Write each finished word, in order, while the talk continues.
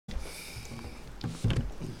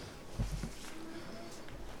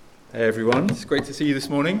Hey everyone, it's great to see you this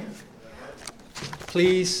morning.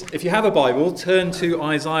 Please, if you have a Bible, turn to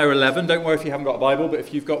Isaiah 11. Don't worry if you haven't got a Bible, but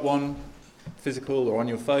if you've got one physical or on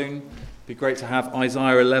your phone, it'd be great to have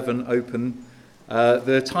Isaiah 11 open.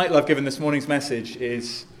 The title I've given this morning's message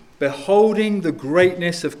is Beholding the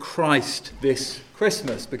Greatness of Christ This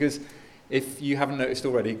Christmas, because if you haven't noticed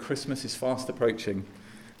already, Christmas is fast approaching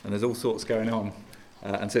and there's all sorts going on.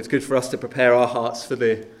 And so it's good for us to prepare our hearts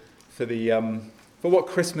for what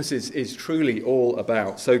Christmas is truly all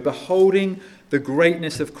about. So beholding the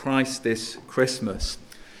greatness of Christ this Christmas.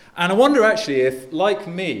 And I wonder actually if, like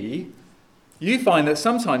me, you find that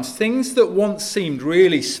sometimes things that once seemed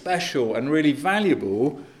really special and really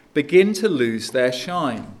valuable begin to lose their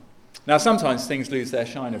shine. Now sometimes things lose their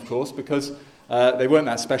shine, of course, because they weren't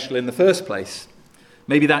that special in the first place.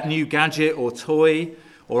 Maybe that new gadget or toy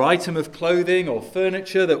or item of clothing or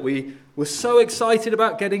furniture that we were so excited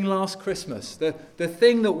about getting last Christmas, the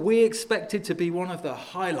thing that we expected to be one of the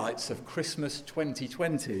highlights of Christmas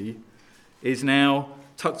 2020 is now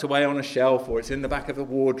tucked away on a shelf, or it's in the back of a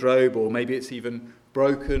wardrobe, or maybe it's even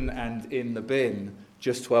broken and in the bin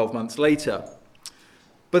just 12 months later.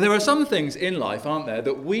 But there are some things in life, aren't there,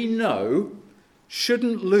 that we know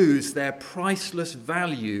shouldn't lose their priceless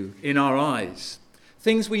value in our eyes.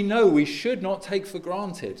 Things we know we should not take for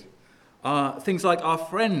granted. Things like our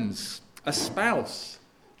friends, a spouse,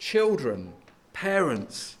 children,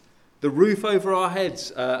 parents, the roof over our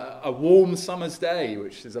heads, a warm summer's day,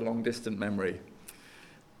 which is a long distant memory.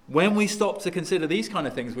 When we stop to consider these kind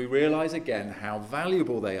of things, we realize again how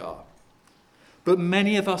valuable they are. But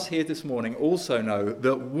many of us here this morning also know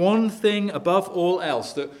that one thing above all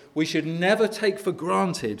else that we should never take for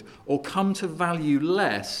granted or come to value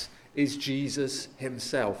less is Jesus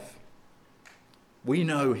himself. We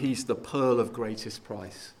know he's the pearl of greatest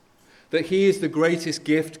price, that he is the greatest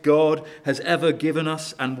gift God has ever given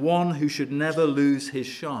us and one who should never lose his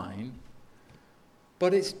shine.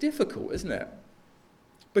 But it's difficult, isn't it?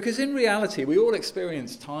 Because in reality, we all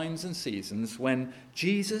experience times and seasons when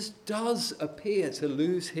Jesus does appear to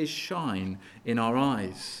lose his shine in our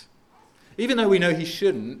eyes. Even though we know he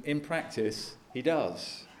shouldn't, in practice, he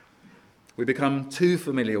does. We become too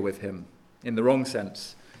familiar with him in the wrong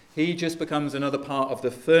sense. He just becomes another part of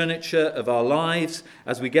the furniture of our lives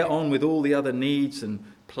as we get on with all the other needs and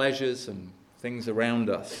pleasures and things around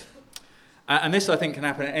us. And this, I think, can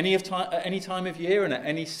happen at any time of year and at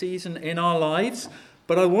any season in our lives.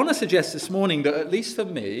 But I want to suggest this morning that, at least for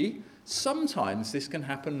me, sometimes this can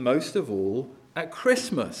happen most of all at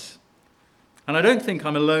Christmas. And I don't think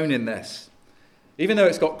I'm alone in this. Even though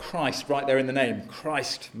it's got Christ right there in the name,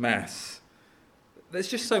 Christ Mass. There's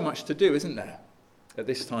just so much to do, isn't there, at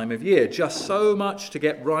this time of year? Just so much to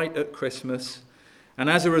get right at Christmas. And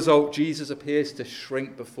as a result, Jesus appears to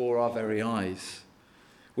shrink before our very eyes.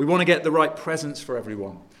 We want to get the right presents for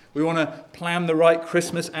everyone. We want to plan the right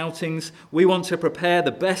Christmas outings. We want to prepare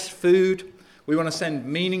the best food. We want to send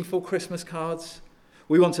meaningful Christmas cards.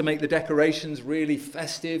 We want to make the decorations really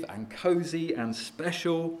festive and cozy and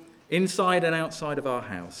special inside and outside of our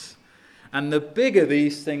house. And the bigger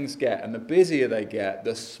these things get and the busier they get,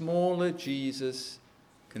 the smaller Jesus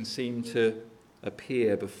can seem to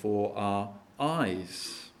appear before our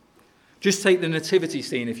eyes. Just take the nativity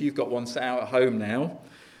scene if you've got one set out at home now.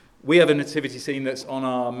 We have a nativity scene that's on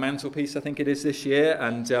our mantelpiece, I think it is this year,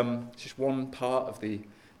 and just one part of the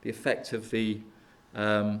effect of the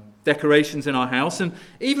decorations in our house. And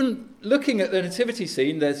even looking at the nativity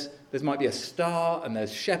scene, there might be a star, and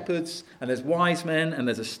there's shepherds, and there's wise men, and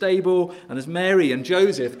there's a stable, and there's Mary and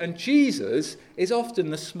Joseph, and Jesus is often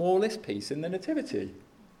the smallest piece in the nativity,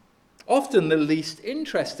 often the least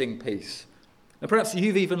interesting piece. And perhaps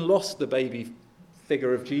you've even lost the baby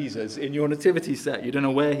figure of Jesus in your nativity set. You don't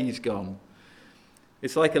know where he's gone.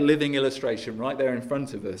 It's like a living illustration right there in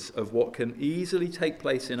front of us of what can easily take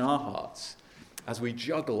place in our hearts as we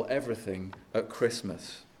juggle everything at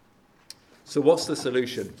Christmas. So what's the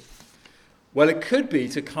solution? Well, it could be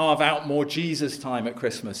to carve out more Jesus time at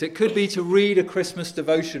Christmas. It could be to read a Christmas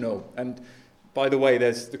devotional. And by the way,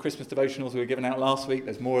 there's the Christmas devotionals we were given out last week.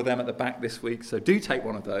 There's more of them at the back this week, so do take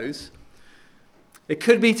one of those. It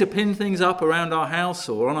could be to pin things up around our house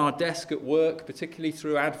or on our desk at work, particularly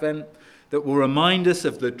through Advent, that will remind us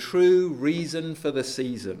of the true reason for the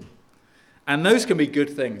season. And those can be good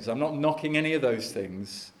things. I'm not knocking any of those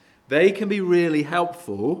things. They can be really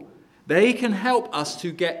helpful. They can help us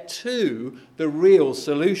to get to the real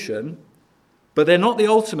solution, but they're not the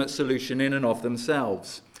ultimate solution in and of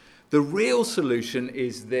themselves. The real solution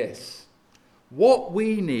is this. What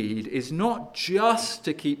we need is not just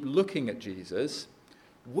to keep looking at Jesus.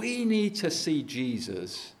 We need to see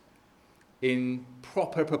Jesus in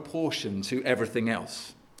proper proportion to everything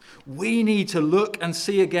else. We need to look and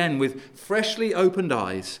see again with freshly opened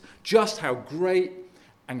eyes just how great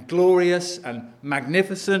and glorious and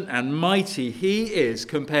magnificent and mighty he is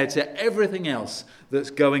compared to everything else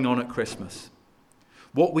that's going on at Christmas.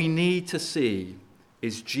 What we need to see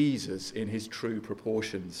is Jesus in his true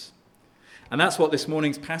proportions. And that's what this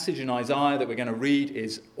morning's passage in Isaiah that we're going to read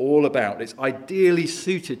is all about. It's ideally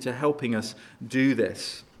suited to helping us do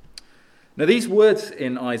this. Now, these words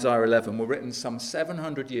in Isaiah 11 were written some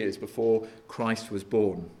 700 years before Christ was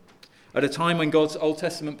born, at a time when God's Old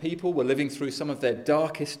Testament people were living through some of their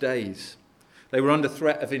darkest days. They were under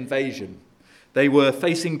threat of invasion. They were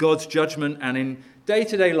facing God's judgment, and in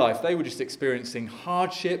day-to-day life, they were just experiencing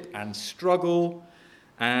hardship and struggle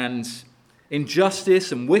and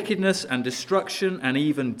injustice and wickedness and destruction and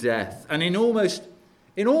even death. And in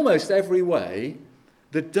almost every way,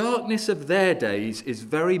 the darkness of their days is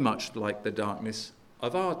very much like the darkness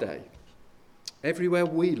of our day. Everywhere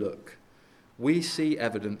we look, we see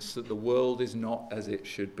evidence that the world is not as it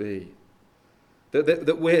should be.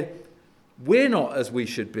 That we're not as we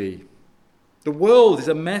should be. The world is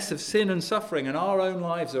a mess of sin and suffering, and our own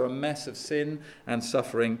lives are a mess of sin and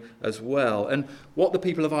suffering as well. And what the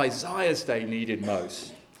people of Isaiah's day needed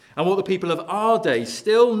most, and what the people of our day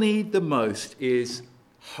still need the most, is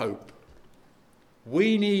hope.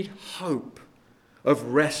 We need hope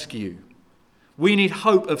of rescue. We need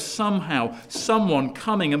hope of somehow someone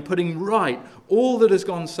coming and putting right all that has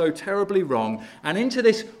gone so terribly wrong. And into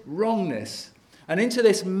this wrongness and into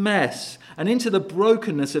this mess and into the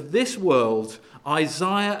brokenness of this world,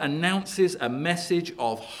 Isaiah announces a message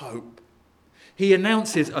of hope. He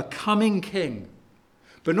announces a coming king,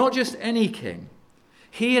 but not just any king.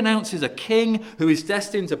 He announces a king who is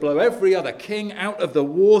destined to blow every other king out of the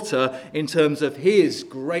water in terms of his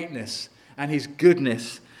greatness and his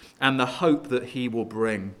goodness and the hope that he will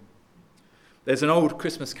bring. There's an old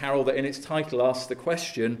Christmas carol that in its title asks the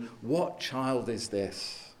question, what child is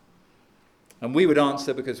this? And we would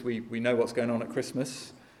answer, because we know what's going on at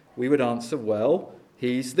Christmas, we would answer, well,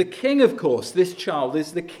 he's the king, of course. This child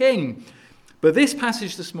is the king. But this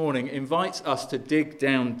passage this morning invites us to dig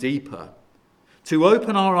down deeper, to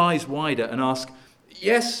open our eyes wider and ask,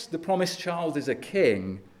 yes, the promised child is a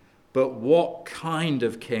king, but what kind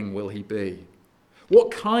of king will he be?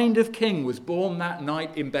 What kind of king was born that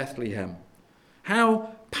night in Bethlehem?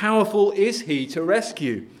 How powerful is he to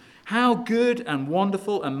rescue? How good and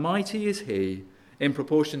wonderful and mighty is he in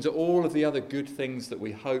proportion to all of the other good things that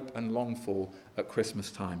we hope and long for at Christmas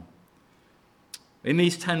time? In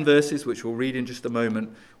these 10 verses, which we'll read in just a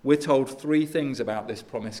moment, we're told 3 things about this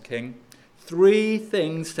promised king. 3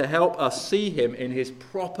 things to help us see him in his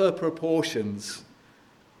proper proportions.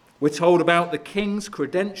 We're told about the king's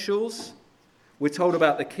credentials, we're told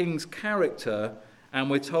about the king's character, and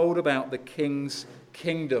we're told about the king's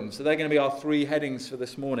kingdom. So they're going to be our 3 headings for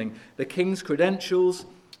this morning. The king's credentials,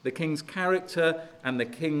 the king's character, and the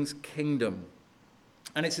king's kingdom.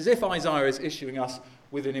 And it's as if Isaiah is issuing us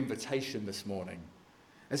with an invitation this morning.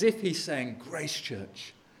 As if he's saying, Grace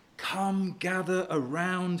Church, come gather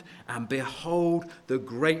around and behold the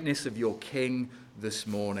greatness of your King this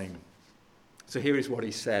morning. So here is what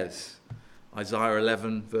he says. Isaiah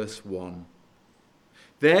 11 verse 1.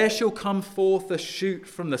 There shall come forth a shoot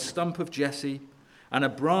from the stump of Jesse, and a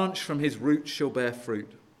branch from his roots shall bear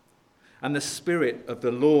fruit. And the Spirit of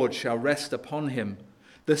the Lord shall rest upon him,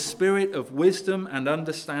 the Spirit of wisdom and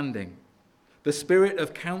understanding, the Spirit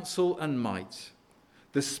of counsel and might,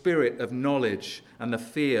 the Spirit of knowledge and the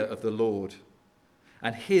fear of the Lord.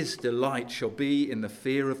 And his delight shall be in the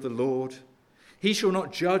fear of the Lord. He shall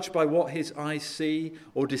not judge by what his eyes see,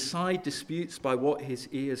 or decide disputes by what his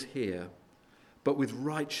ears hear. But with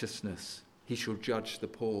righteousness he shall judge the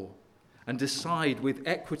poor, and decide with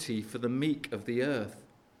equity for the meek of the earth.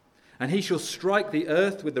 And he shall strike the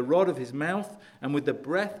earth with the rod of his mouth, and with the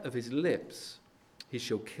breath of his lips he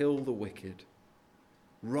shall kill the wicked.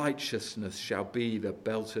 Righteousness shall be the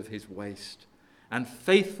belt of his waist, and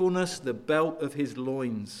faithfulness the belt of his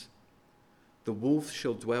loins. The wolf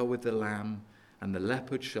shall dwell with the lamb, and the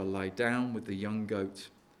leopard shall lie down with the young goat.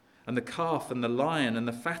 And the calf and the lion and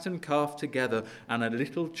the fattened calf together, and a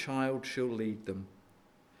little child shall lead them.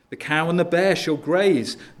 The cow and the bear shall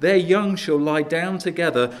graze, their young shall lie down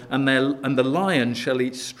together, and the lion shall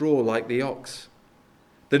eat straw like the ox.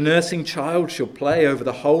 The nursing child shall play over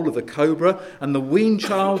the hole of the cobra, and the weaned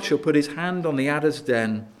child shall put his hand on the adder's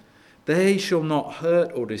den. They shall not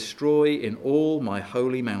hurt or destroy in all my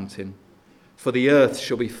holy mountain. For the earth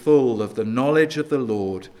shall be full of the knowledge of the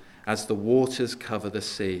Lord, as the waters cover the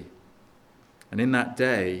sea. And in that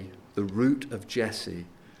day, the root of Jesse,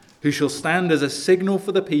 who shall stand as a signal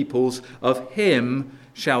for the peoples. Of him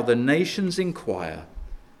shall the nations inquire,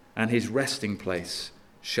 and his resting place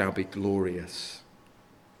shall be glorious.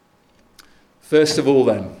 First of all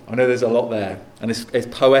then, I know there's a lot there, and it's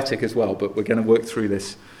poetic as well, but we're going to work through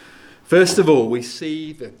this. First of all, we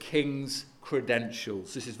see the king's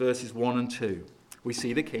credentials. This is verses 1 and 2. We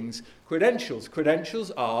see the king's credentials.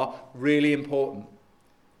 Credentials are really important.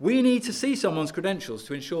 We need to see someone's credentials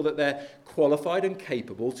to ensure that they're qualified and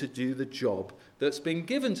capable to do the job that's been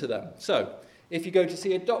given to them. So, if you go to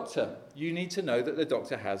see a doctor, you need to know that the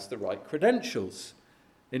doctor has the right credentials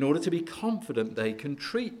in order to be confident they can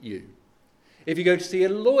treat you. If you go to see a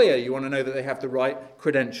lawyer, you want to know that they have the right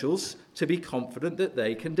credentials to be confident that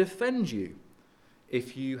they can defend you.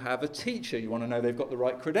 If you have a teacher, you want to know they've got the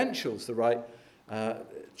right credentials, the right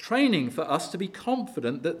training for us to be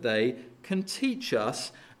confident that they can teach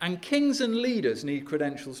us. And kings and leaders need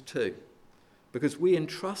credentials too, because we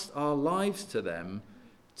entrust our lives to them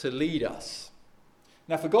to lead us.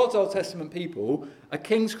 Now, for God's Old Testament people, a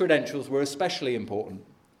king's credentials were especially important,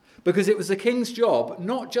 because it was the king's job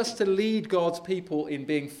not just to lead God's people in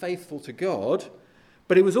being faithful to God,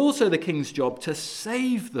 but it was also the king's job to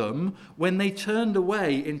save them when they turned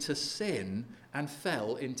away into sin and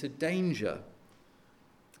fell into danger.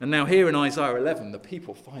 And now here in Isaiah 11, the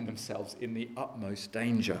people find themselves in the utmost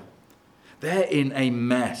danger. They're in a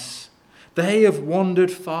mess. They have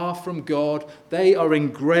wandered far from God. They are in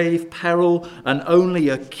grave peril, and only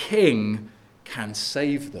a king can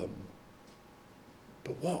save them.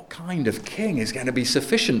 But what kind of king is going to be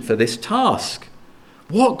sufficient for this task?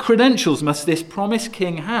 What credentials must this promised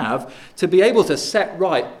king have to be able to set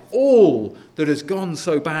right all that has gone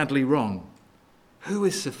so badly wrong? Who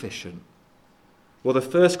is sufficient? Well, the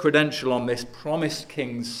first credential on this promised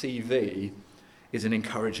king's CV is an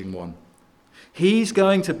encouraging one. He's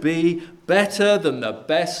going to be better than the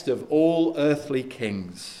best of all earthly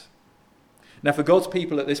kings. Now, for God's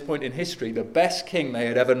people at this point in history, the best king they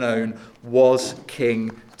had ever known was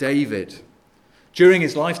King David. During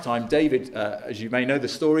his lifetime, David, as you may know the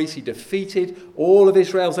stories, he defeated all of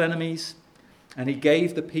Israel's enemies, and he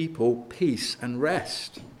gave the people peace and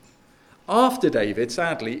rest. After David,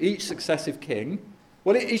 sadly, each successive king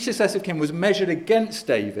was measured against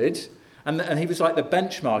David, and he was like the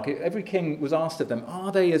benchmark. Every king was asked of them,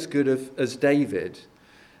 are they as good as David?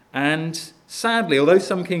 And sadly, although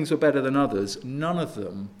some kings were better than others, none of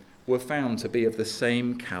them were found to be of the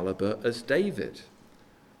same caliber as David.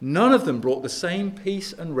 None of them brought the same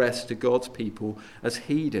peace and rest to God's people as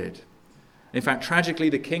he did. In fact, tragically,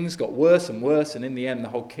 the kings got worse and worse, and in the end, the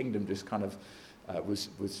whole kingdom just kind of was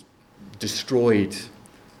destroyed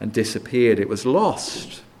and disappeared. It was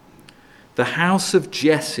lost. The house of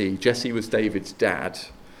Jesse was David's dad.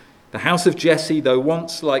 The house of Jesse, though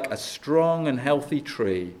once like a strong and healthy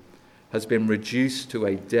tree, has been reduced to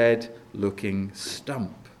a dead-looking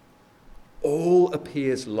stump. All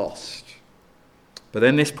appears lost. But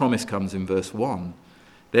then this promise comes in verse 1.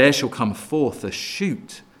 There shall come forth a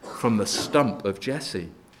shoot from the stump of Jesse,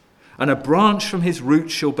 and a branch from his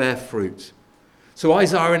roots shall bear fruit. So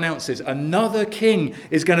Isaiah announces another king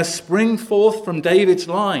is going to spring forth from David's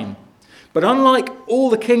line. But unlike all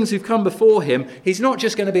the kings who've come before him, he's not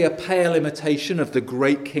just going to be a pale imitation of the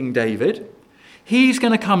great King David. He's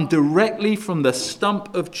going to come directly from the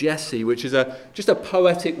stump of Jesse, which is just a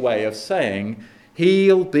poetic way of saying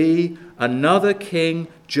he'll be another king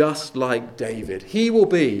just like David. He will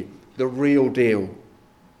be the real deal.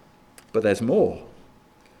 But there's more.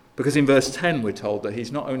 Because in verse 10 we're told that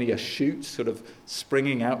he's not only a shoot sort of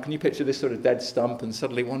springing out. Can you picture this sort of dead stump and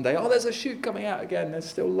suddenly one day, there's a shoot coming out again. There's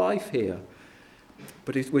still life here.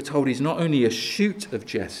 But we're told he's not only a shoot of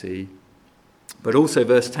Jesse, but also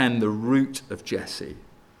verse 10, the root of Jesse.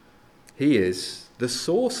 He is the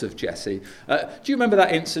source of Jesse. Do you remember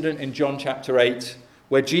that incident in John chapter 8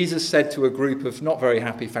 where Jesus said to a group of not very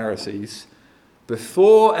happy Pharisees,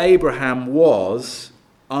 before Abraham was,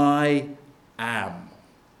 I am.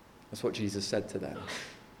 That's what Jesus said to them.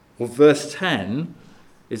 Well, verse 10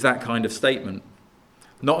 is that kind of statement.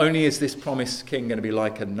 Not only is this promised king going to be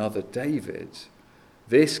like another David,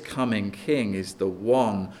 this coming king is the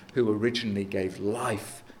one who originally gave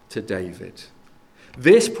life to David.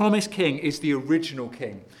 This promised king is the original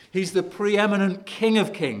king. He's the preeminent King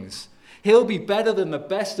of Kings. He'll be better than the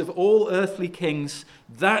best of all earthly kings.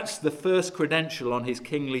 That's the first credential on his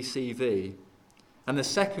kingly CV. And the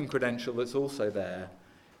second credential that's also there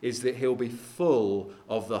is that he'll be full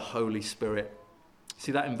of the Holy Spirit.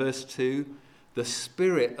 See that in verse 2? The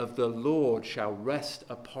Spirit of the Lord shall rest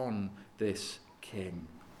upon this king.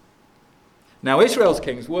 Now, Israel's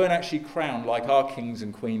kings weren't actually crowned like our kings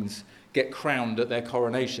and queens get crowned at their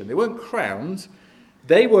coronation. They weren't crowned.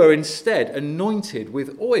 They were instead anointed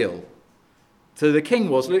with oil. So the king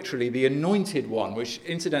was literally the anointed one, which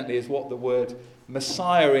incidentally is what the word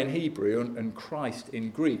Messiah in Hebrew and Christ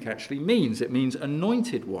in Greek actually means. It means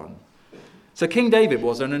anointed one. So King David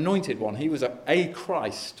was an anointed one. He was a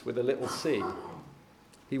Christ with a little c.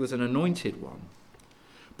 He was an anointed one.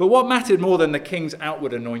 But what mattered more than the king's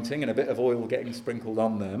outward anointing and a bit of oil getting sprinkled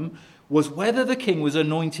on them was whether the king was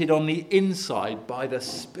anointed on the inside by the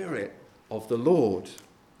Spirit of the Lord.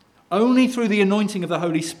 Only through the anointing of the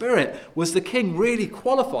Holy Spirit was the king really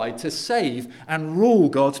qualified to save and rule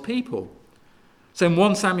God's people. So in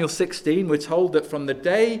 1 Samuel 16, we're told that from the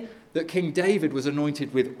day that King David was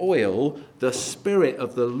anointed with oil, the Spirit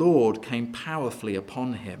of the Lord came powerfully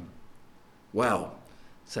upon him. Well,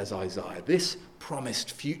 says Isaiah, this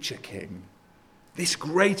promised future king, this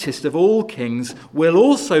greatest of all kings, will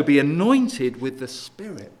also be anointed with the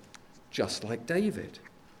Spirit, just like David.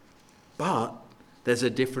 But there's a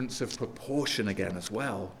difference of proportion again as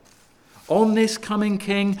well. On this coming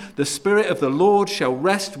king, the Spirit of the Lord shall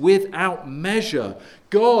rest without measure.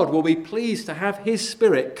 God will be pleased to have his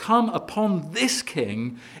Spirit come upon this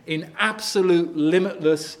king in absolute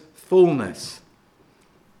limitless fullness,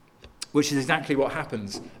 which is exactly what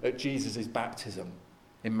happens at Jesus' baptism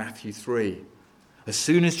in Matthew 3. As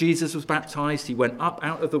soon as Jesus was baptized, he went up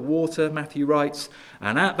out of the water, Matthew writes,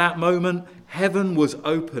 and at that moment heaven was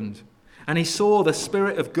opened. And he saw the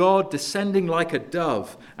Spirit of God descending like a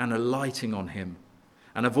dove and alighting on him.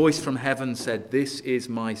 And a voice from heaven said, "This is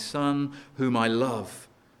my Son, whom I love.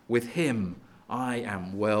 With him I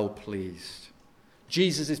am well pleased."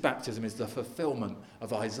 Jesus' baptism is the fulfillment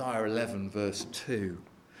of Isaiah 11, verse 2.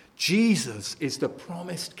 Jesus is the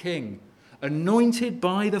promised King, anointed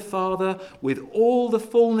by the Father with all the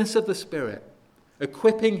fullness of the Spirit,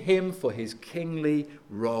 equipping him for his kingly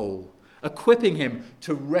role. Equipping him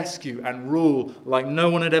to rescue and rule like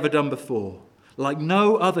no one had ever done before, like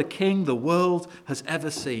no other king the world has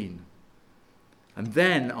ever seen. And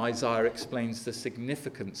then Isaiah explains the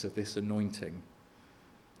significance of this anointing.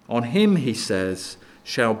 On him, he says,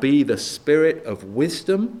 shall be the spirit of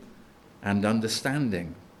wisdom and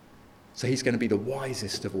understanding. So he's going to be the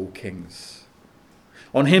wisest of all kings.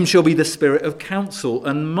 On him shall be the spirit of counsel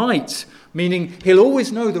and might, meaning he'll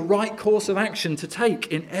always know the right course of action to take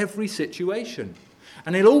in every situation.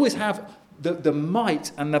 And he'll always have the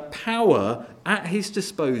might and the power at his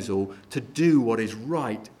disposal to do what is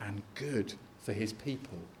right and good for his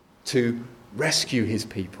people, to rescue his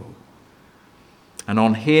people. And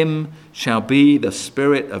on him shall be the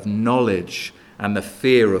spirit of knowledge and the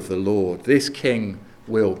fear of the Lord. This king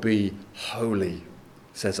will be holy,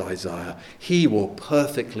 says Isaiah. He will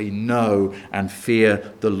perfectly know and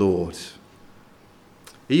fear the Lord.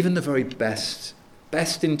 Even the very best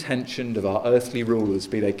intentioned of our earthly rulers,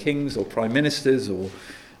 be they kings or prime ministers or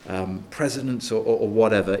presidents or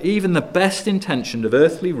whatever, even the best intentioned of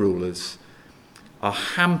earthly rulers are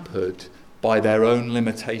hampered by their own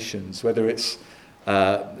limitations, whether it's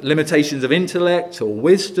limitations of intellect or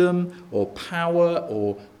wisdom or power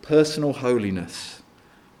or personal holiness.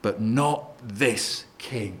 But not this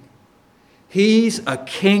king. He's a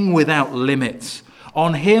king without limits.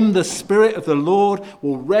 On him the Spirit of the Lord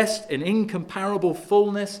will rest in incomparable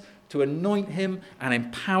fullness to anoint him and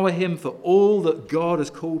empower him for all that God has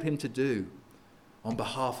called him to do on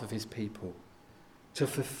behalf of his people, to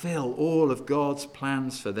fulfill all of God's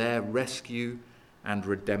plans for their rescue and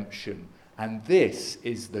redemption. And this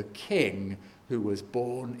is the king who was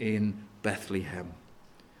born in Bethlehem.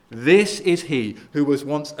 This is he who was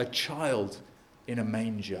once a child in a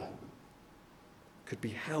manger, could be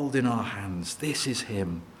held in our hands. This is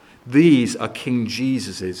him. These are King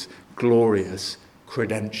Jesus' glorious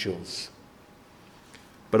credentials.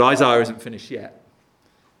 But Isaiah isn't finished yet.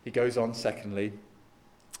 He goes on, secondly,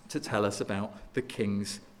 to tell us about the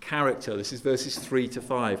king's character. This is verses 3 to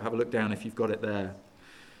 5. Have a look down if you've got it there.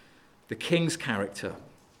 The king's character.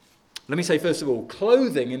 Let me say, first of all,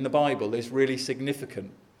 clothing in the Bible is really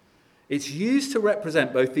significant. It's used to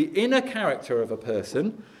represent both the inner character of a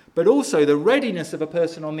person, but also the readiness of a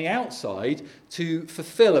person on the outside to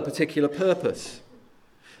fulfill a particular purpose.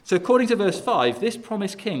 So according to verse 5, this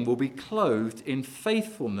promised king will be clothed in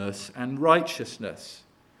faithfulness and righteousness.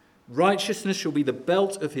 Righteousness shall be the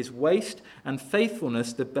belt of his waist, and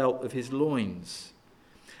faithfulness the belt of his loins.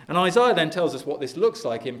 And Isaiah then tells us what this looks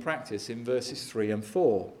like in practice in verses 3 and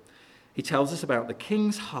 4. He tells us about the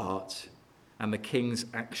king's heart and the king's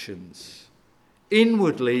actions.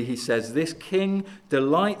 Inwardly, he says, this king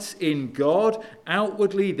delights in God.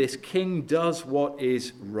 Outwardly, this king does what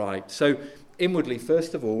is right. So inwardly,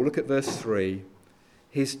 first of all, look at verse 3.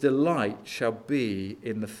 His delight shall be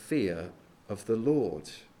in the fear of the Lord.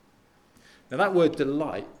 Now that word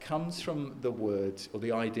delight comes from the word or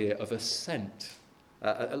the idea of a scent.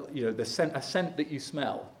 A scent that you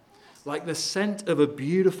smell. Like the scent of a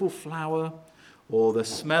beautiful flower, or the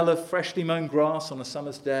smell of freshly mown grass on a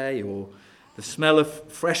summer's day, or the smell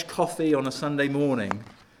of fresh coffee on a Sunday morning.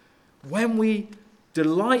 When we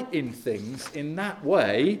delight in things in that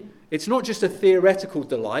way, it's not just a theoretical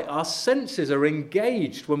delight. Our senses are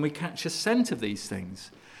engaged when we catch a scent of these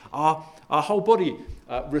things. Our whole body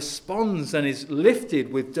responds and is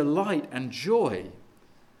lifted with delight and joy.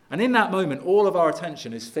 And in that moment, all of our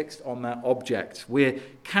attention is fixed on that object. We're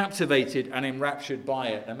captivated and enraptured by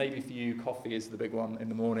it. And maybe for you, coffee is the big one in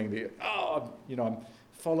the morning. I'm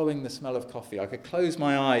following the smell of coffee. I could close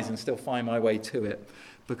my eyes and still find my way to it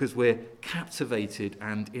because we're captivated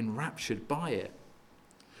and enraptured by it.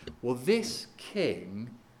 Well, this king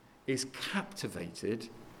is captivated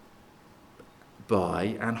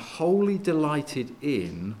by and wholly delighted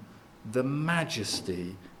in the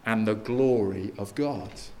majesty and the glory of God.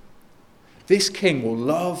 This king will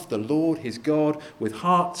love the Lord his God with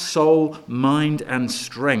heart, soul, mind, and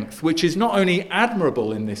strength, which is not only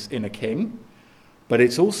admirable in a king, but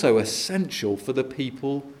it's also essential for the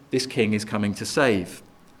people this king is coming to save.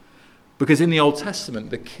 Because in the Old Testament,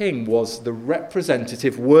 the king was the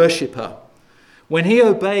representative worshipper. When he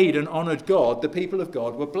obeyed and honoured God, the people of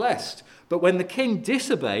God were blessed. But when the king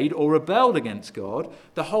disobeyed or rebelled against God,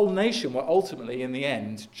 the whole nation were ultimately, in the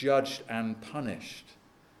end, judged and punished.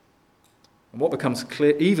 And what becomes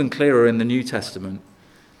even clearer in the New Testament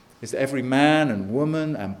is that every man and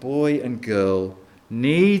woman and boy and girl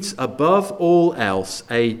needs, above all else,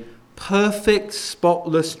 a perfect,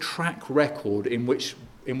 spotless track record in which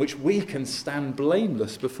we can stand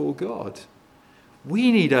blameless before God.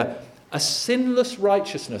 We need a sinless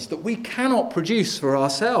righteousness that we cannot produce for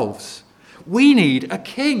ourselves. We need a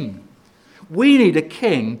king. We need a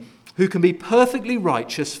king who can be perfectly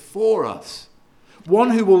righteous for us.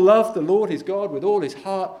 One who will love the Lord his God with all his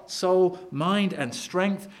heart, soul, mind, and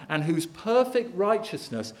strength, and whose perfect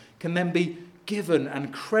righteousness can then be given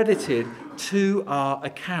and credited to our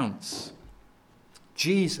accounts.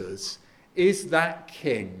 Jesus is that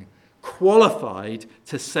king qualified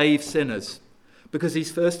to save sinners, because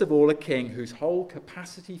he's first of all a king whose whole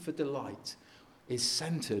capacity for delight is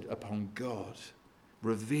centered upon God,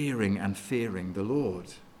 revering and fearing the Lord.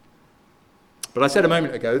 But I said a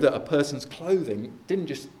moment ago that a person's clothing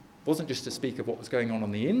wasn't just to speak of what was going on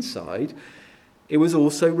the inside, it was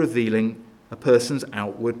also revealing a person's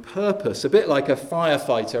outward purpose. A bit like a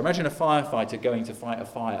firefighter. Imagine a firefighter going to fight a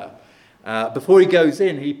fire. Before he goes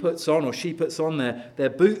in, he puts on, or she puts on their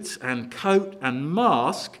boots and coat and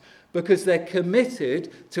mask, because they're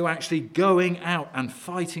committed to actually going out and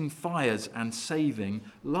fighting fires and saving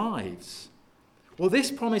lives. Well, this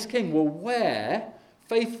promised king will wear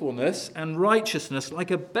faithfulness and righteousness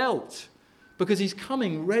like a belt, because he's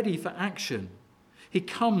coming ready for action. He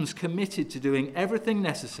comes committed to doing everything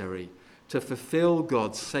necessary to fulfill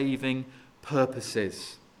God's saving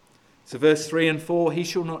purposes. So verse 3 and 4, he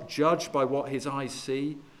shall not judge by what his eyes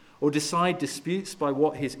see, or decide disputes by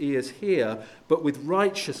what his ears hear, but with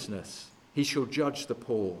righteousness he shall judge the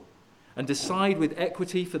poor, and decide with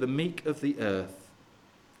equity for the meek of the earth.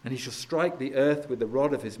 And he shall strike the earth with the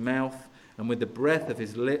rod of his mouth, and with the breath of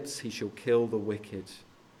his lips he shall kill the wicked.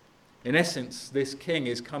 In essence, this king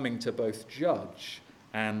is coming to both judge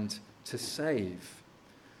and to save.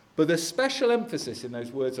 But the special emphasis in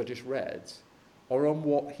those words I just read are on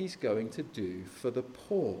what he's going to do for the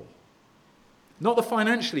poor. Not the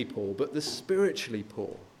financially poor, but the spiritually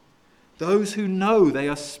poor. Those who know they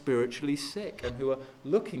are spiritually sick and who are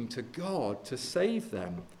looking to God to save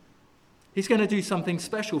them. He's going to do something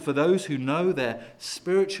special for those who know they're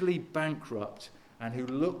spiritually bankrupt and who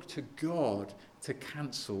look to God to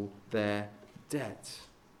cancel their debt.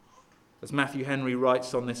 As Matthew Henry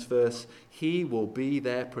writes on this verse, he will be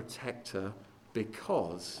their protector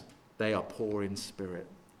because they are poor in spirit.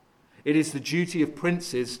 It is the duty of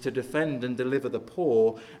princes to defend and deliver the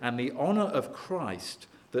poor, and the honour of Christ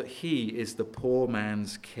that he is the poor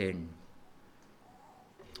man's king.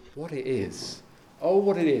 What it is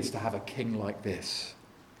to have a king like this.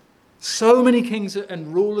 So many kings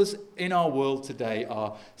and rulers in our world today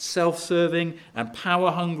are self-serving and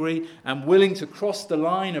power-hungry and willing to cross the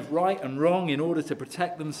line of right and wrong in order to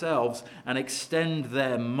protect themselves and extend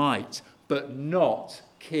their might, but not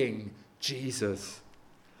King Jesus.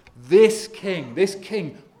 This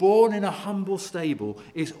king, born in a humble stable,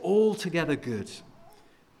 is altogether good.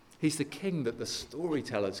 He's the king that the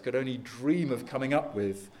storytellers could only dream of coming up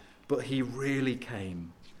with, but he really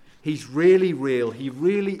came. He's really real. He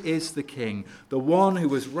really is the King, the one who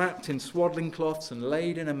was wrapped in swaddling cloths and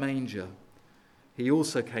laid in a manger. He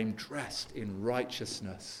also came dressed in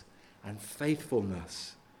righteousness and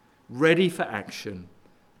faithfulness, ready for action,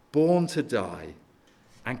 born to die,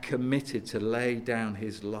 and committed to lay down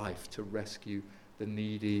his life to rescue the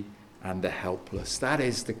needy and the helpless. That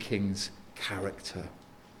is the King's character.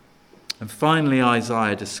 And finally,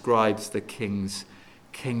 Isaiah describes the King's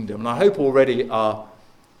kingdom. And I hope already our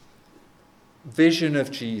vision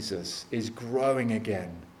of Jesus is growing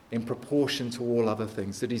again in proportion to all other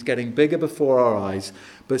things, that he's getting bigger before our eyes,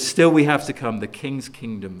 but still we have to come, the King's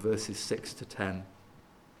kingdom, verses 6 to 10.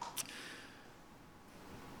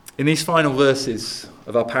 In these final verses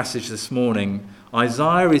of our passage this morning,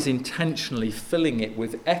 Isaiah is intentionally filling it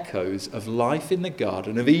with echoes of life in the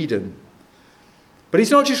Garden of Eden. But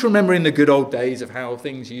he's not just remembering the good old days of how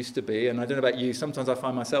things used to be, and I don't know about you, sometimes I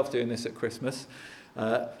find myself doing this at Christmas.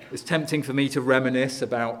 It's tempting for me to reminisce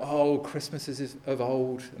about, Christmases of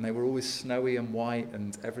old, and they were always snowy and white,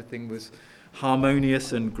 and everything was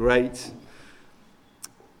harmonious and great.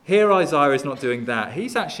 Here Isaiah is not doing that.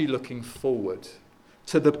 He's actually looking forward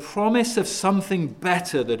to the promise of something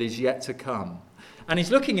better that is yet to come. And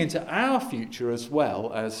he's looking into our future as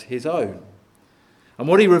well as his own. And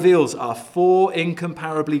what he reveals are 4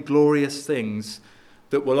 incomparably glorious things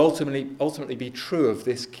that will ultimately be true of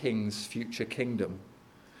this king's future kingdom,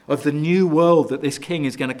 of the new world that this king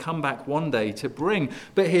is going to come back one day to bring.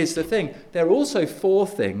 But here's the thing, there are also 4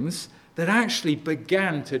 things that actually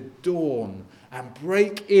began to dawn and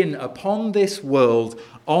break in upon this world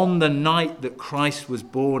on the night that Christ was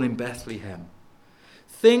born in Bethlehem.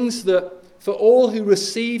 Things that, for all who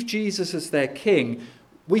receive Jesus as their king,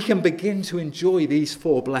 we can begin to enjoy these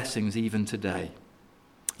 4 blessings even today.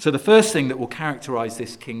 So the first thing that will characterize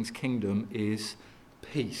this king's kingdom is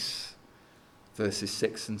peace. Verses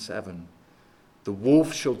 6 and 7. The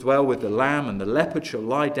wolf shall dwell with the lamb, and the leopard shall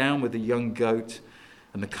lie down with the young goat,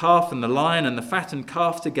 and the calf and the lion and the fattened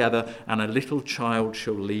calf together, and a little child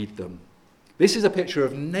shall lead them. This is a picture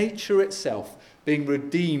of nature itself being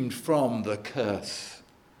redeemed from the curse.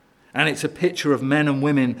 And it's a picture of men and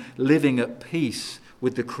women living at peace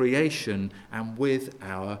with the creation and with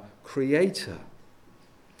our Creator.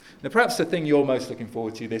 Now, perhaps the thing you're most looking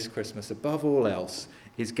forward to this Christmas, above all else,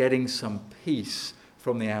 is getting some peace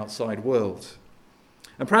from the outside world.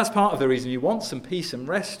 And perhaps part of the reason you want some peace and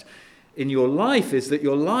rest in your life is that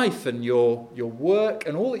your life and your work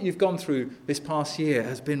and all that you've gone through this past year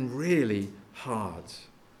has been really hard.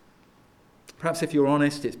 Perhaps if you're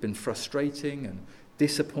honest, it's been frustrating and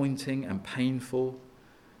disappointing and painful.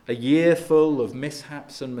 A year full of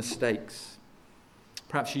mishaps and mistakes.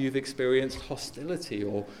 Perhaps you've experienced hostility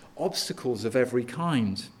or obstacles of every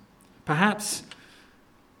kind. Perhaps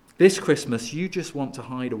this Christmas you just want to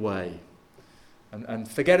hide away and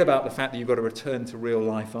forget about the fact that you've got to return to real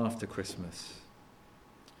life after Christmas.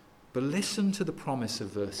 But listen to the promise of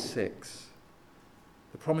verse 6.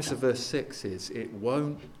 The promise of verse 6 is, it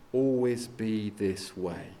won't always be this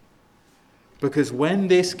way. Because when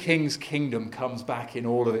this king's kingdom comes back in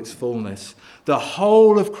all of its fullness, the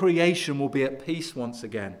whole of creation will be at peace once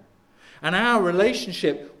again. And our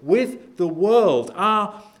relationship with the world,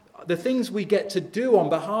 the things we get to do on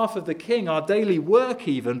behalf of the king, our daily work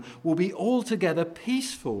even, will be altogether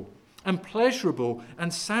peaceful and pleasurable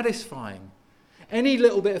and satisfying. Any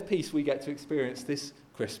little bit of peace we get to experience this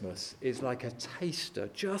Christmas is like a taster,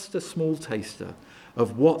 just a small taster,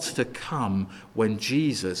 of what's to come when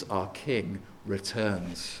Jesus, our King,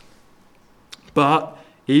 returns. But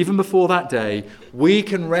even before that day, we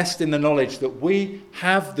can rest in the knowledge that we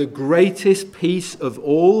have the greatest peace of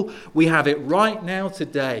all. We have it right now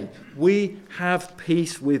today. We have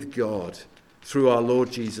peace with God through our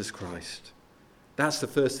Lord Jesus Christ. That's the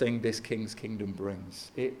first thing this King's kingdom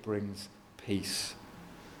brings. It brings peace.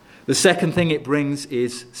 The second thing it brings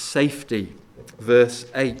is safety. Verse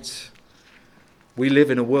 8. We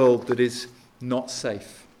live in a world that is not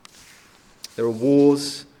safe. There are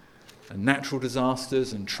wars and natural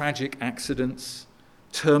disasters and tragic accidents,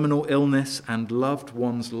 terminal illness and loved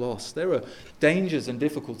ones lost. There are dangers and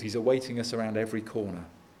difficulties awaiting us around every corner.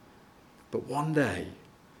 But one day,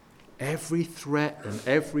 every threat and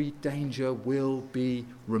every danger will be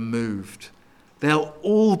removed. They'll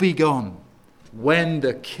all be gone when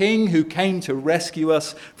the King who came to rescue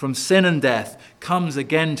us from sin and death comes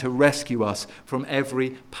again to rescue us from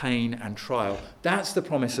every pain and trial. That's the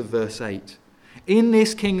promise of verse 8. In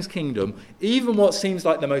this King's kingdom, even what seems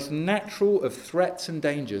like the most natural of threats and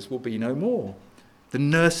dangers will be no more. The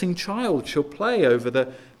nursing child shall play over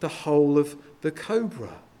the hole of the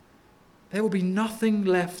cobra. There will be nothing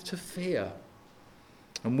left to fear.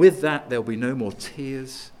 And with that, there will be no more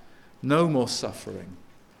tears, no more suffering,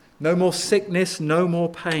 no more sickness, no more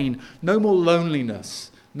pain, no more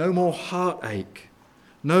loneliness, no more heartache,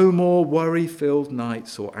 no more worry-filled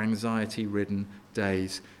nights or anxiety-ridden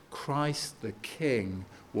days. Christ the King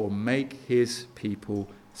will make his people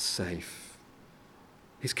safe.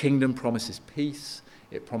 His kingdom promises peace.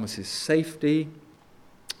 It promises safety.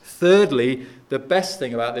 Thirdly, the best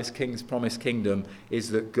thing about this King's promised kingdom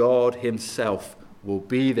is that God himself will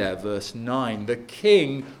be there. Verse 9, the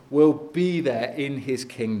King will be there in his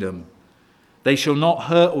kingdom. They shall not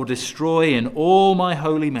hurt or destroy in all my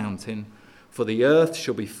holy mountain, for the earth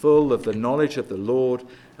shall be full of the knowledge of the Lord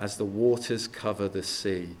as the waters cover the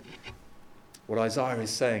sea. What Isaiah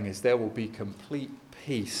is saying is there will be complete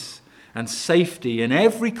peace and safety in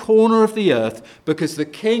every corner of the earth because the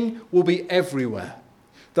King will be everywhere.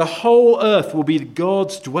 The whole earth will be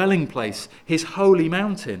God's dwelling place, his holy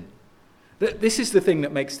mountain. This is the thing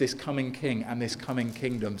that makes this coming King and this coming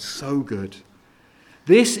kingdom so good.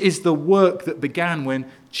 This is the work that began when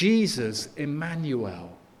Jesus,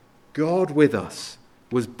 Emmanuel, God with us,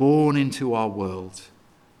 was born into our world.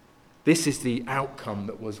 This is the outcome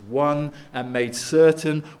that was won and made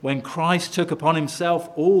certain when Christ took upon himself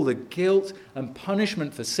all the guilt and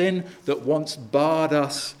punishment for sin that once barred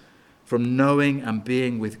us from knowing and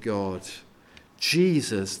being with God.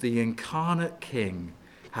 Jesus, the incarnate King,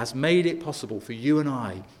 has made it possible for you and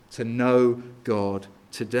I to know God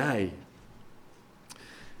today.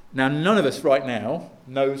 Now, none of us right now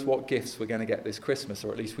knows what gifts we're going to get this Christmas,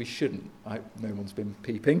 or at least we shouldn't. No one's been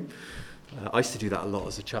peeping. I used to do that a lot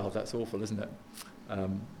as a child. That's awful, isn't it?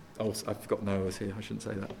 I forgot Noah was here. I shouldn't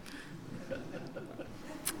say that.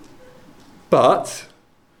 But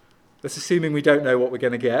that's assuming we don't know what we're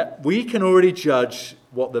going to get. We can already judge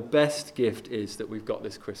what the best gift is that we've got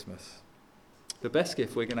this Christmas. The best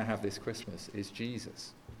gift we're going to have this Christmas is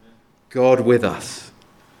Jesus, God with us.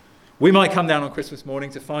 We might come down on Christmas morning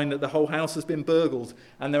to find that the whole house has been burgled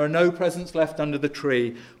and there are no presents left under the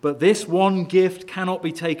tree, but this one gift cannot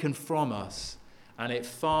be taken from us, and it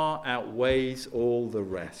far outweighs all the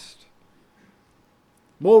rest.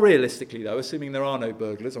 More realistically, though, assuming there are no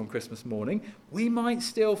burglars on Christmas morning, we might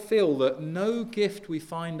still feel that no gift we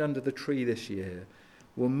find under the tree this year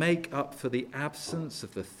will make up for the absence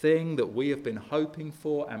of the thing that we have been hoping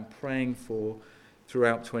for and praying for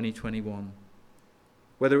throughout 2021.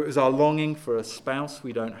 Whether it was our longing for a spouse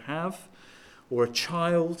we don't have, or a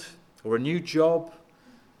child, or a new job,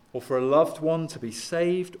 or for a loved one to be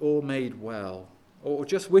saved or made well, or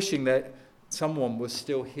just wishing that someone was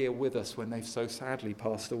still here with us when they've so sadly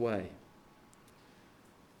passed away.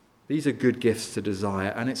 These are good gifts to desire,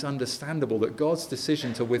 and it's understandable that God's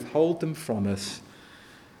decision to withhold them from us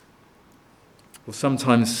will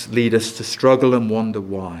sometimes lead us to struggle and wonder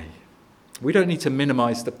why. We don't need to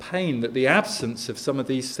minimize the pain that the absence of some of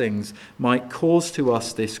these things might cause to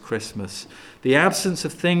us this Christmas. The absence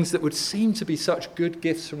of things that would seem to be such good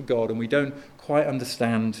gifts from God, and we don't quite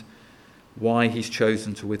understand why he's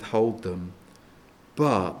chosen to withhold them.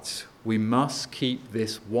 But we must keep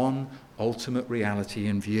this one ultimate reality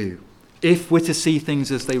in view, if we're to see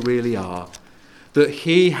things as they really are, that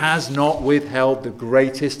he has not withheld the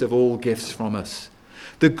greatest of all gifts from us.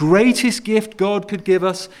 The greatest gift God could give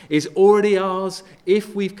us is already ours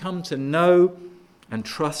if we've come to know and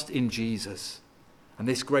trust in Jesus. And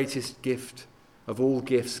this greatest gift of all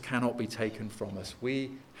gifts cannot be taken from us.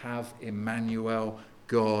 We have Emmanuel,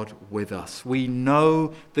 God with us. We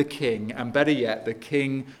know the King, and better yet, the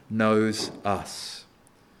King knows us.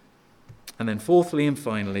 And then fourthly and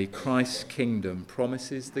finally, Christ's kingdom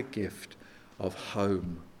promises the gift of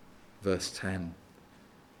home. Verse 10.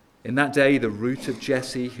 In that day, the root of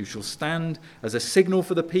Jesse, who shall stand as a signal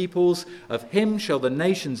for the peoples, of him shall the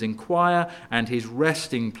nations inquire, and his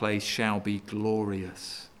resting place shall be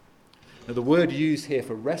glorious. Now, the word used here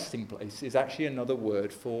for resting place is actually another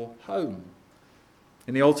word for home.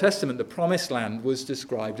 In the Old Testament, the promised land was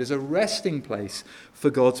described as a resting place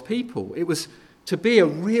for God's people. It was to be a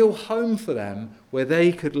real home for them where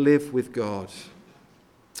they could live with God.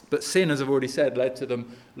 But sin, as I've already said, led to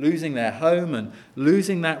them losing their home and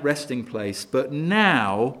losing that resting place. But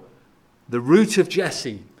now, the root of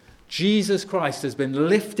Jesse, Jesus Christ, has been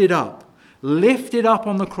lifted up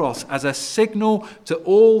on the cross as a signal to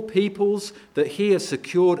all peoples that he has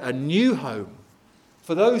secured a new home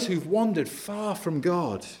for those who've wandered far from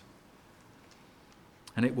God.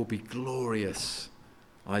 And it will be glorious,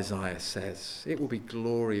 Isaiah says. It will be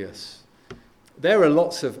glorious. There are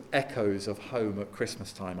lots of echoes of home at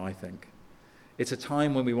Christmas time, I think. It's a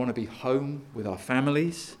time when we want to be home with our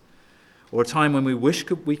families. or a time when we wish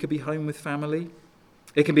we could be home with family.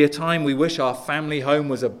 It can be a time we wish our family home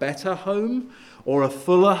was a better home, or a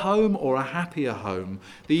fuller home, or a happier home.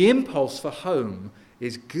 The impulse for home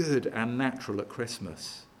is good and natural at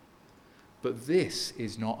Christmas. But this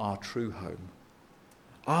is not our true home.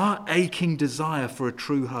 Our aching desire for a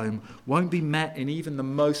true home won't be met in even the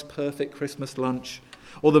most perfect Christmas lunch,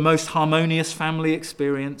 or the most harmonious family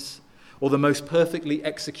experience, or the most perfectly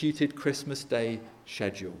executed Christmas Day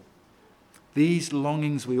schedule. These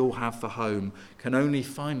longings we all have for home can only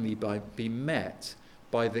finally be met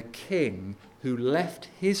by the King who left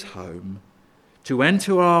his home to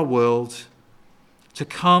enter our world, to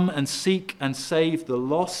come and seek and save the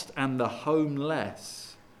lost and the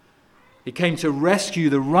homeless. He came to rescue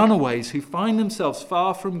the runaways who find themselves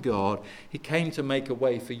far from God. He came to make a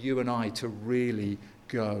way for you and I to really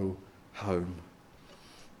go home.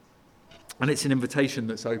 And it's an invitation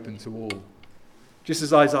that's open to all. Just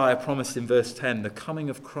as Isaiah promised in verse 10, the coming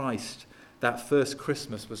of Christ that first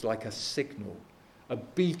Christmas was like a signal, a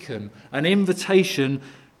beacon, an invitation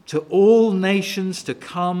to all nations to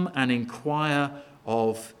come and inquire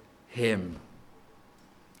of him.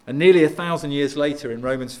 And nearly 1,000 years later in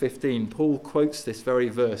Romans 15, Paul quotes this very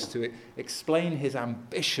verse to explain his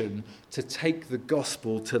ambition to take the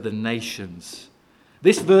gospel to the nations.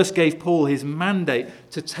 This verse gave Paul his mandate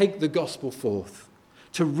to take the gospel forth,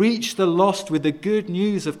 to reach the lost with the good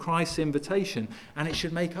news of Christ's invitation, and it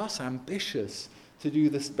should make us ambitious to do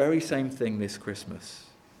this very same thing this Christmas.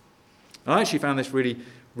 I actually found this really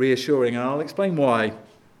reassuring, and I'll explain why.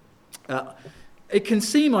 It can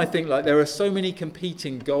seem, I think, like there are so many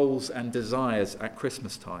competing goals and desires at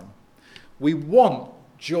Christmas time. We want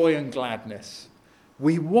joy and gladness.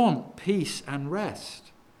 We want peace and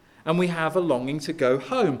rest. And we have a longing to go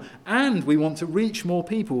home. And we want to reach more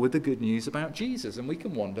people with the good news about Jesus. And we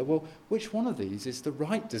can wonder, well, which one of these is the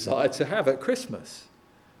right desire to have at Christmas?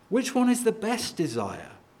 Which one is the best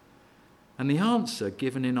desire? And the answer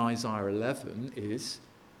given in Isaiah 11 is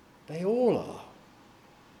they all are.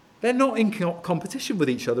 They're not in competition with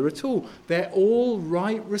each other at all. They're all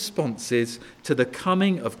right responses to the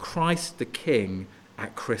coming of Christ the King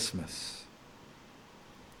at Christmas.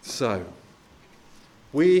 So,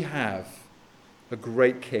 we have a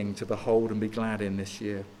great King to behold and be glad in this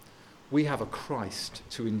year. We have a Christ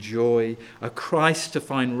to enjoy, a Christ to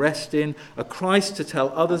find rest in, a Christ to tell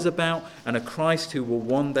others about, and a Christ who will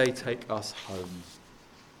one day take us home.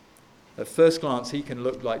 At first glance, he can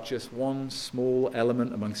look like just one small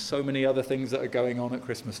element among so many other things that are going on at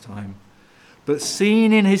Christmas time. But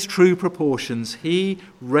seen in his true proportions, he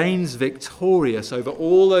reigns victorious over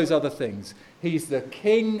all those other things. He's the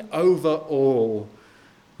King over all.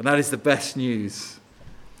 And that is the best news.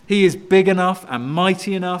 He is big enough and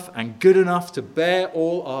mighty enough and good enough to bear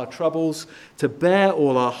all our troubles, to bear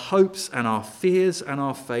all our hopes and our fears and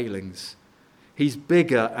our failings. He's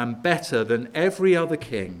bigger and better than every other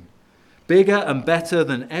king. Bigger and better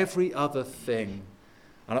than every other thing.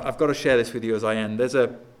 And I've got to share this with you as I end. There's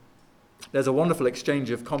a wonderful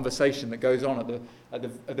exchange of conversation that goes on at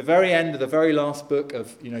the very end of the very last book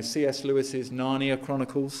of C.S. Lewis's Narnia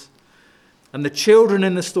Chronicles. And the children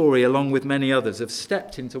in the story, along with many others, have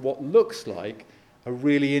stepped into what looks like a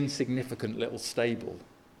really insignificant little stable,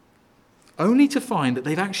 only to find that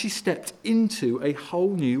they've actually stepped into a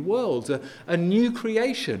whole new world, a new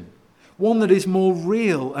creation, one that is more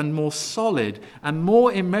real and more solid and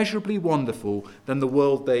more immeasurably wonderful than the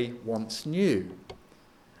world they once knew.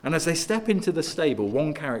 And as they step into the stable,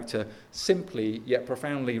 one character simply yet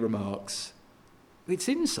profoundly remarks, "Its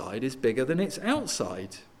inside is bigger than its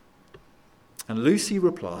outside." And Lucy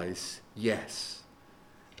replies, "Yes,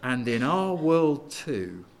 and in our world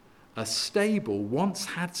too, a stable once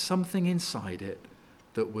had something inside it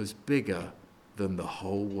that was bigger than the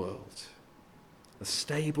whole world." A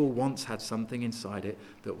stable once had something inside it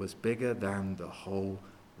that was bigger than the whole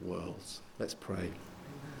world. Let's pray.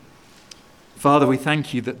 Father, we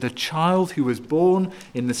thank you that the child who was born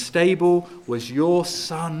in the stable was your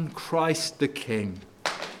Son, Christ the King.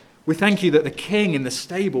 We thank you that the King in the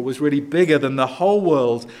stable was really bigger than the whole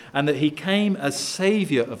world, and that he came as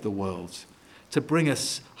Saviour of the world to bring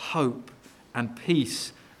us hope and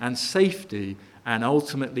peace and safety, and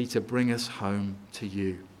ultimately to bring us home to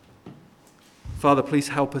you. Father, please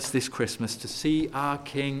help us this Christmas to see our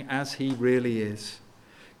King as he really is,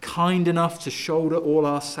 kind enough to shoulder all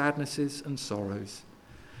our sadnesses and sorrows,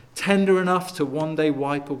 tender enough to one day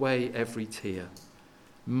wipe away every tear,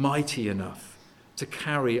 mighty enough to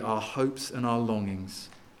carry our hopes and our longings,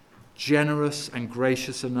 generous and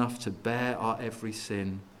gracious enough to bear our every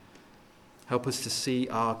sin, Help us to see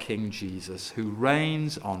our King Jesus, who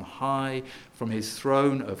reigns on high from his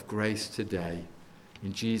throne of grace today.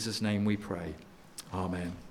 In Jesus' name we pray. Amen.